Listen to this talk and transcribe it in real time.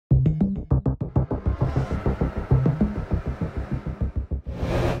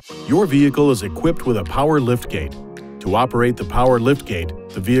Your vehicle is equipped with a power liftgate. To operate the power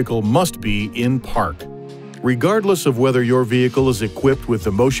liftgate, the vehicle must be in park. Regardless of whether your vehicle is equipped with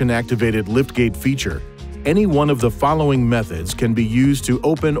the motion-activated liftgate feature, any one of the following methods can be used to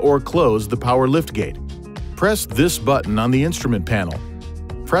open or close the power liftgate. Press this button on the instrument panel.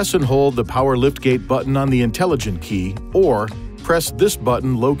 Press and hold the power liftgate button on the intelligent key, or press this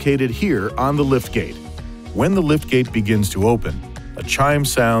button located here on the liftgate. When the liftgate begins to open, a chime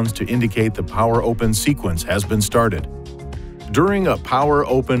sounds to indicate the power open sequence has been started. During a power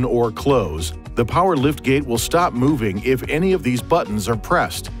open or close, the power liftgate will stop moving if any of these buttons are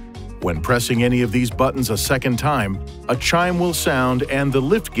pressed. When pressing any of these buttons a second time, a chime will sound and the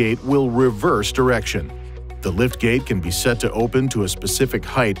liftgate will reverse direction. The liftgate can be set to open to a specific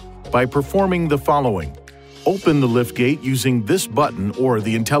height by performing the following. Open the liftgate using this button or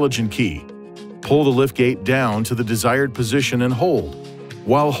the intelligent key. Pull the liftgate down to the desired position and hold.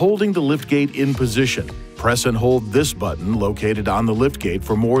 While holding the liftgate in position, press and hold this button located on the liftgate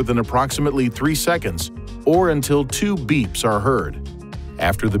for more than approximately 3 seconds or until 2 beeps are heard.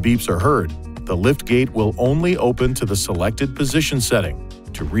 After the beeps are heard, the liftgate will only open to the selected position setting.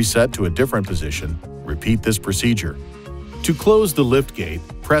 To reset to a different position, repeat this procedure. To close the liftgate,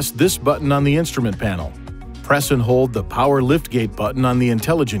 press this button on the instrument panel. Press and hold the power liftgate button on the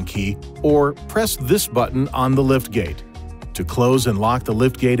intelligent key, or press this button on the liftgate. To close and lock the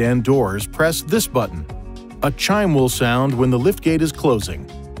liftgate and doors, press this button. A chime will sound when the liftgate is closing.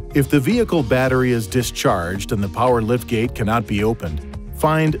 If the vehicle battery is discharged and the power liftgate cannot be opened,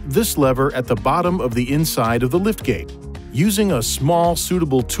 find this lever at the bottom of the inside of the liftgate. Using a small,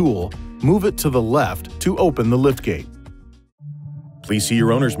 suitable tool, move it to the left to open the liftgate. Please see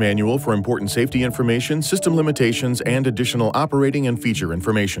your owner's manual for important safety information, system limitations, and additional operating and feature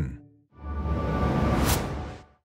information.